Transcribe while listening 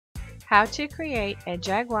How to create a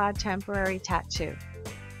Jagua temporary tattoo.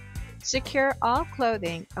 Secure all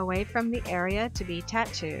clothing away from the area to be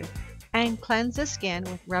tattooed and cleanse the skin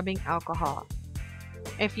with rubbing alcohol.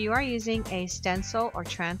 If you are using a stencil or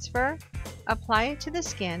transfer, apply it to the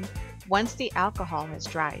skin once the alcohol has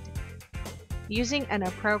dried. Using an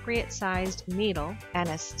appropriate sized needle and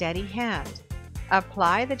a steady hand,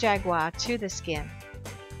 apply the Jagua to the skin.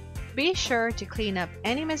 Be sure to clean up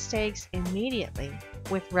any mistakes immediately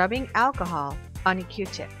with rubbing alcohol on a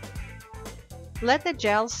Q-tip. Let the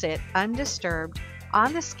gel sit undisturbed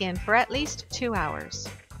on the skin for at least 2 hours.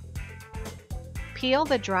 Peel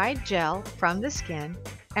the dried gel from the skin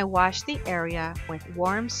and wash the area with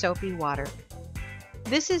warm soapy water.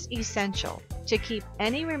 This is essential to keep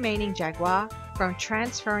any remaining Jagua from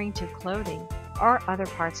transferring to clothing or other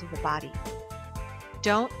parts of the body.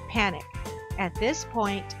 Don't panic. At this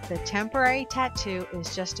point, the temporary tattoo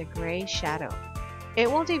is just a gray shadow. It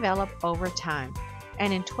will develop over time,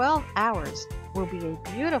 and in 12 hours will be a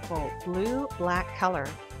beautiful blue-black color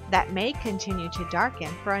that may continue to darken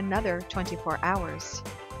for another 24 hours.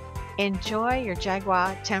 Enjoy your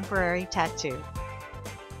Jagua temporary tattoo.